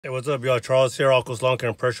Hey, what's up, y'all? Charles here, AllCoastLawncare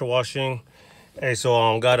and Pressure Washing. Hey,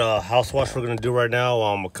 so got a house wash we're gonna do right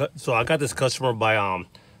now. So I got this customer by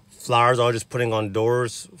flowers I was just putting on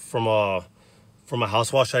doors from a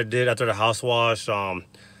house wash I did. After the house wash,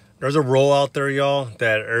 there's a roll out there, y'all,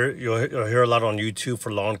 that you'll hear a lot on YouTube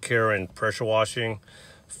for lawn care and pressure washing.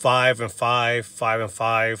 5 and 5, 5 and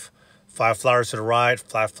 5. 5 flowers to the right,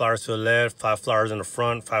 5 flowers to the left, 5 flowers in the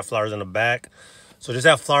front, 5 flowers in the back. So just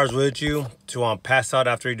have flowers with you to pass out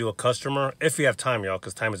after you do a customer, if you have time, y'all,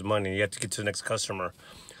 because time is money. And you have to get to the next customer.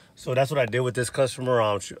 So that's what I did with this customer.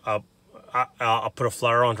 I put a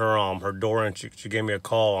flower on her door, and she gave me a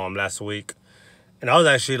call last week, and that was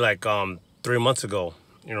actually like 3 months ago.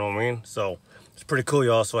 You know what I mean? So it's pretty cool,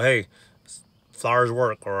 y'all. So hey, flowers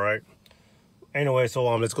work, all right. Anyway, so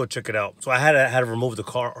let's go check it out. So I had to remove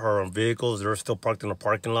her vehicles. They're still parked in the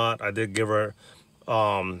parking lot. I did give her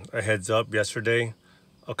a heads up yesterday,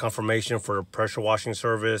 a confirmation for the pressure washing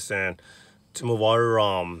service, and to move all her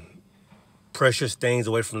precious things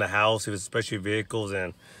away from the house, especially vehicles.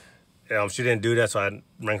 And she didn't do that, so I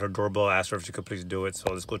rang her doorbell, asked her if she could please do it.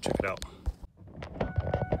 So let's go check it out.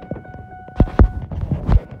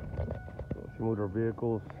 So she moved her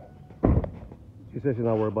vehicles. She said she's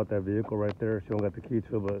not worried about that vehicle right there. She don't got the key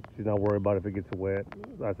to it, but she's not worried about if it gets wet.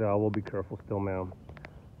 I said, I will be careful still, ma'am.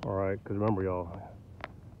 All right, because remember, y'all,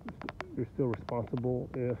 you're still responsible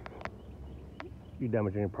if you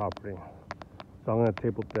damage any property. So I'm going to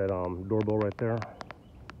tape up that doorbell right there.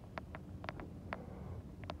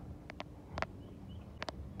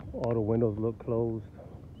 All the windows look closed.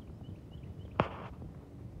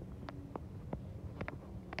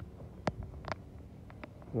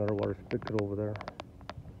 Another water spigot over there.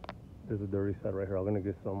 There's a dirty side right here. I'm going to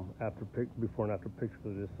get some before and after pictures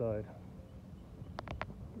of this side.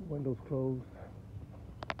 Windows closed.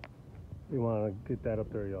 You want to get that up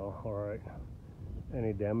there, y'all. All right.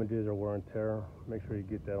 Any damages or wear and tear, make sure you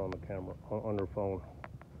get that on the camera, on your phone,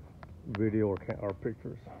 video or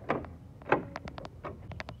pictures. There's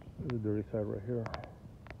a dirty side right here.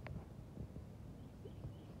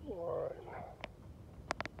 All right.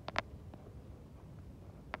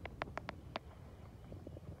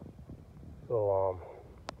 So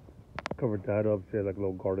covered that up. See, like a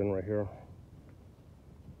little garden right here.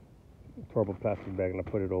 Turbo plastic bag, and I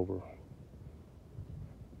put it over.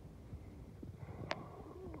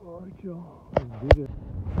 All right, y'all, let's do this.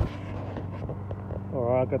 All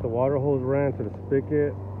right, I got the water hose ran to the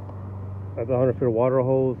spigot. That's a 100 feet of water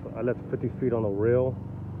hose. I left 50 feet on the rail.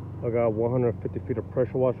 I got 150 feet of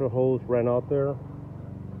pressure washer hose ran out there.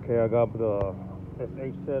 Okay, I got the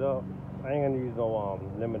SH set up. I ain't gonna use no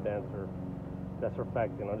lemon dancer. That's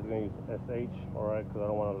surfactant. I'm just gonna use SH, all right, because I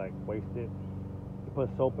don't want to like waste it. You put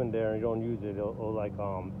soap in there and you don't use it, it'll like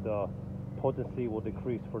the potency will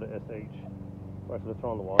decrease for the SH. All right, so let's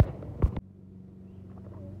turn on the water.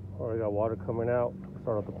 All right, got water coming out.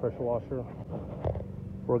 Start off the pressure washer.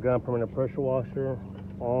 We're gonna permanent pressure washer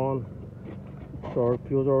on. So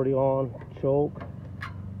fuel's already on. Choke,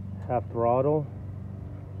 half throttle.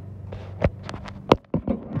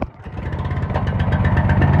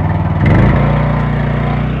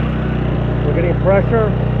 We're getting pressure.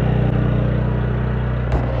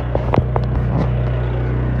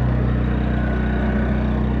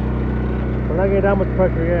 We're not getting that much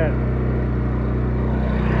pressure yet.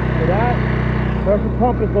 So that pressure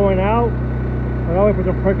pump is going out. And I'll wait for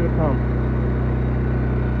the pressure to come.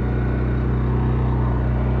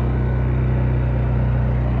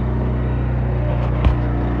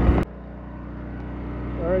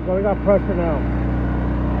 There we go, we got pressure now.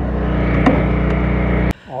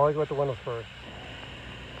 Always with the windows first.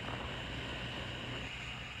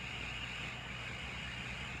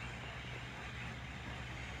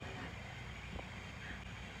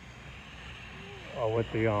 With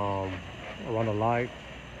the around the light,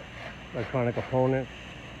 electronic components.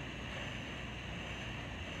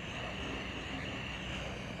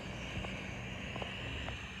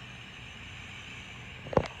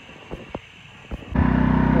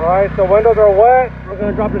 Alright, so windows are wet. We're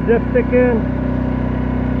gonna drop the dipstick in.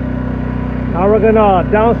 Now we're gonna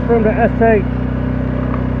downstream the SH.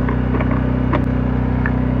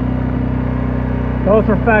 No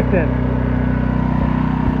surfactant.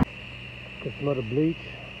 Can smell the bleach.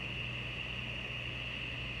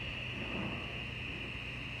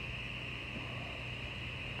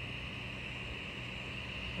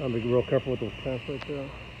 I'll be real careful with those plants right there.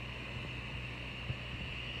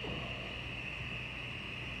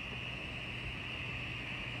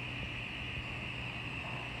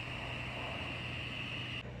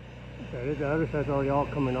 Okay, the other side's already all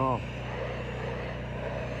coming off.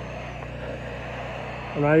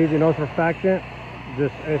 I'm not using no surfactant.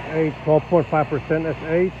 This SH 12.5%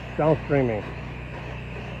 SH Downstreaming.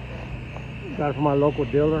 Got it from my local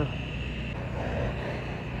dealer.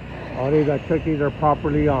 All these, I check these are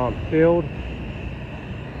properly sealed.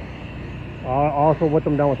 I also wet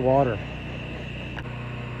them down with water.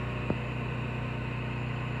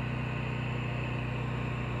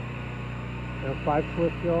 And 5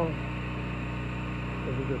 twists, y'all.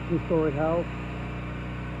 This is a 2-story house.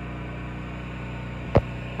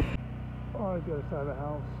 Oh, the other side of the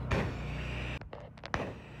house.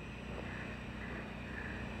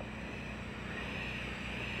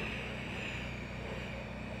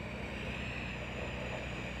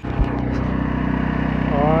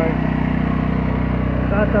 Alright.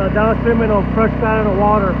 Got the downstreaming on fresh gallon of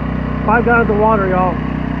water. 5 gallons of water, y'all.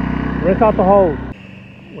 Rinse out the hose.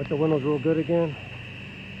 With the windows real good again.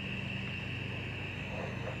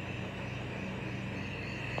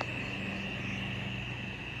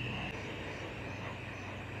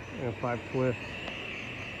 And 5 twists.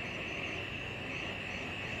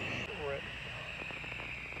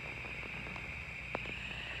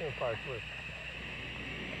 And 5 twists.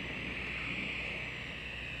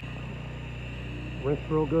 Rinse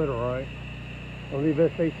real good, alright? Don't leave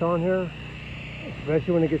SH on here,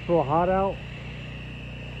 especially when it gets real hot out.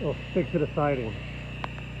 It'll stick to the siding.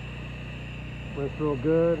 Rinse real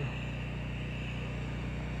good.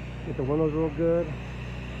 Get the windows real good.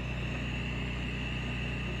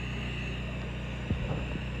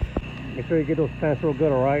 Make sure you get those plants real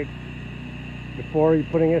good, alright? Before you're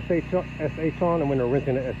putting SH on and when you're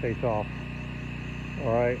rinsing the SH off.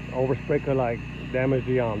 Alright? Overspray could like damage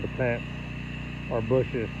the plant or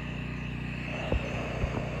bushes.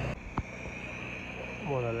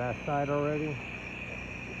 I'm on the last side already.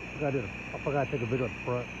 I forgot to take a video at the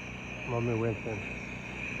front. I'm gonna be rinsing.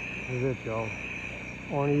 This is it, y'all.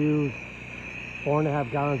 I want to use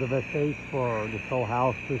 4.5 gallons of SH for this whole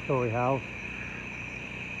house, 3-story house.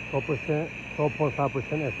 12%,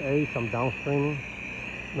 12.5% SH. I'm downstreaming.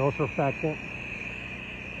 No surfactant.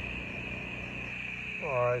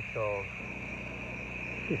 Alright, so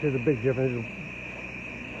this is a big difference.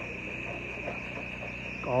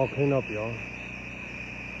 All clean up, y'all.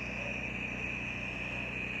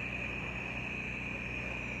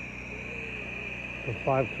 The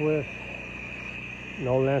 5 twists.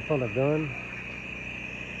 No lance on the gun.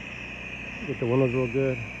 Get the windows real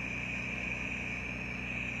good.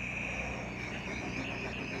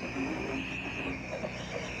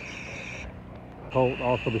 Coat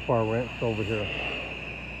also before I rinse over here.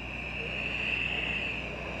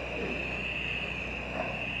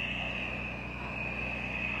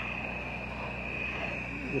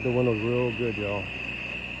 Get the windows real good, y'all.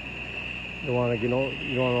 You don't want to, you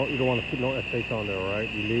don't want to put no SH on there, right?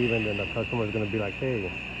 You leave, and then the customer is gonna be like,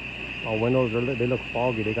 "Hey, our windows they look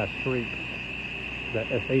foggy. They got streaks." That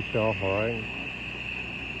SH off, all right?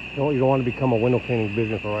 You don't want to become a window cleaning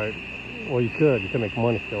business, all right? Well, you could make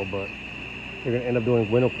money still, but you're gonna end up doing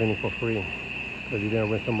window cleaning for free because you didn't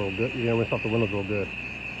rinse them real good. You didn't rinse off the windows real good.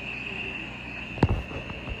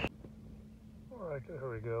 All right, here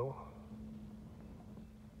we go.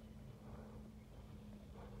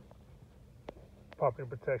 Property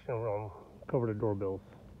protection cover the doorbells.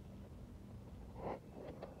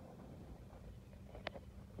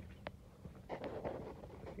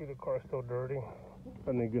 See, the car's still dirty.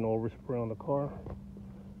 I need to get an overspray on the car.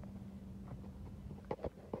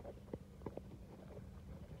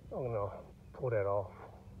 I'm gonna pull that off.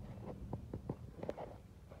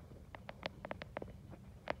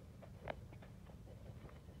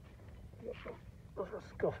 Yep. Those are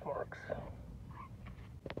scuff marks.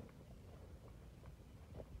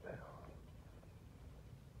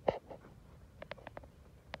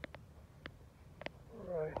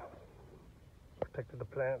 Alright. Protected the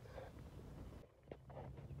plants.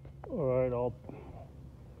 Alright, all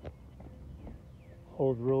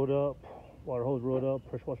hose rolled up, water hose rolled up,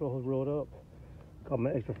 pressure washer hose rolled up. Got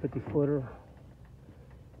my extra 50-footer.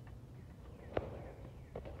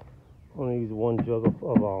 I'm gonna use 1 jug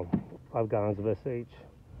of 5 gallons of SH.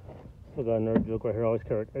 Still got another jug right here. I always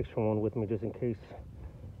carry an extra one with me just in case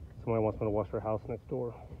somebody wants me to wash their house next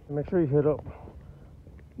door. And make sure you hit up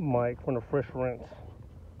Mike from the Fresh Rinse.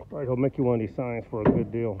 Alright, he'll make you one of these signs for a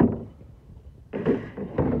good deal.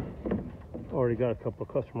 Already got a couple of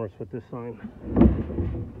customers with this sign.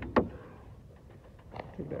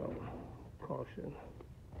 Check it out. Caution.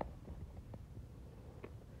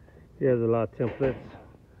 He has a lot of templates.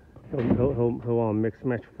 He'll mix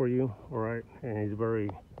match for you, all right? And he's very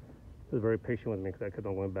patient with me because I kept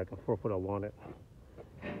on going back and forth what I wanted.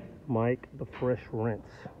 Mike the Fresh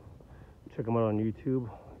Rinse. Check him out on YouTube.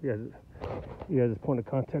 He has his point of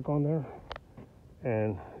contact on there.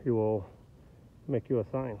 and he will make you a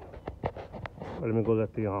sign. But let me go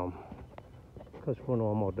let the customer know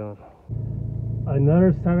I'm all done.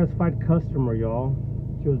 Another satisfied customer, y'all.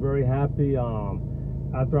 She was very happy.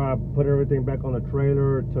 After I put everything back on the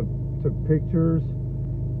trailer, took pictures.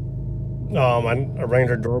 I rang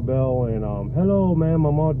her doorbell and hello ma'am,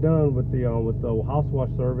 I'm all done with the house wash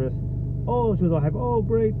service. Oh, she was all happy. Oh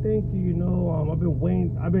great, thank you. You know, I've been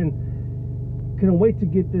waiting, couldn't wait to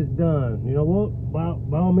get this done. You know what,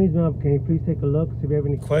 by all means ma'am, can you please take a look, see if you have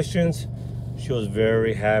any questions. She was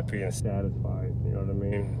very happy and satisfied, you know what I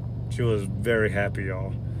mean. She was very happy,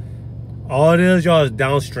 y'all. All it is, y'all, is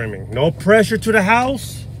downstreaming. No pressure to the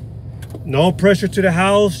house, no pressure to the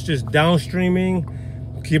house, just downstreaming.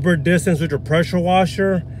 Keep her distance with your pressure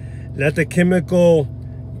washer. Let the chemical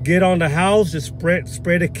get on the house. Just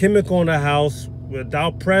spray the chemical on the house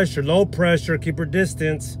without pressure, low pressure. Keep her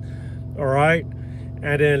distance, all right?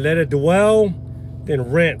 And then let it dwell,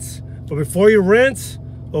 then rinse. But before you rinse,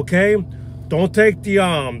 okay, don't take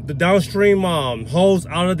the downstream hose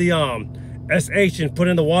out of the SH and put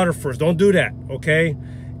in the water first. Don't do that, okay?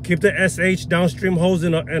 Keep the SH downstream hose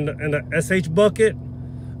in the SH bucket.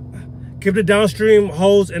 Keep the downstream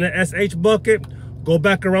hose in the SH bucket. Go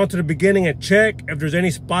back around to the beginning and check if there's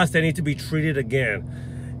any spots that need to be treated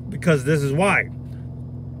again. Because this is why.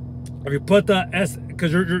 If you put the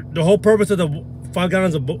because the whole purpose of the 5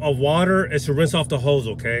 gallons of water is to rinse off the hose,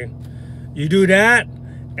 okay? You do that,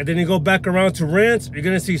 and then you go back around to rinse, you're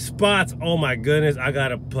gonna see spots. Oh my goodness, I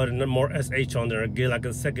gotta put more SH on there and get like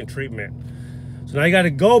a second treatment. So now you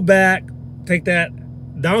gotta go back, take that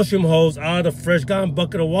downstream hose out of the fresh gallon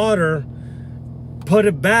bucket of water, put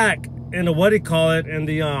it back in the in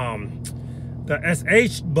the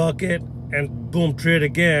SH bucket, and boom, treat it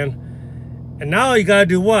again. And now you gotta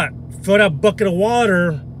do what? Fill that bucket of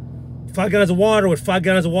water, 5 gallons of water with 5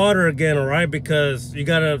 gallons of water again, all right? Because you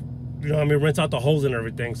gotta, you know what I mean, rinse out the hose and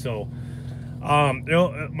everything. So you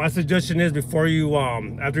know, my suggestion is before you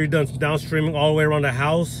after you're done downstreaming all the way around the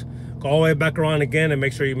house, go all the way back around again and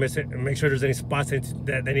make sure you miss it, and make sure there's any spots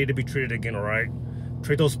that they need to be treated again, all right?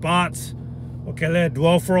 Treat those spots. Okay, let it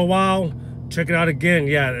dwell for a while. Check it out again.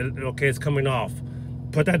 Yeah, okay, it's coming off.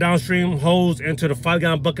 Put that downstream hose into the 5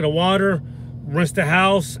 gallon bucket of water. Rinse the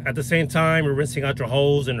house. At the same time, you're rinsing out your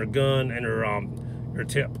hose and your gun and your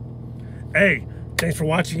tip. Hey, thanks for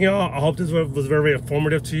watching, y'all. I hope this was very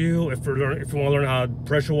informative to you. If you want to learn how to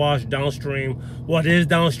pressure wash downstream, what is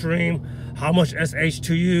downstream, how much SH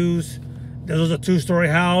to use. This was a 2-story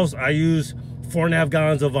house. I use 4.5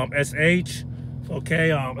 gallons of SH. Okay,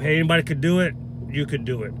 hey, anybody could do it. You could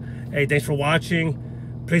do it. Hey, thanks for watching.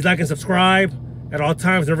 Please like and subscribe. At all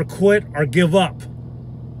times, never quit or give up.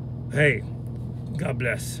 Hey, God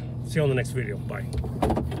bless. See you on the next video. Bye.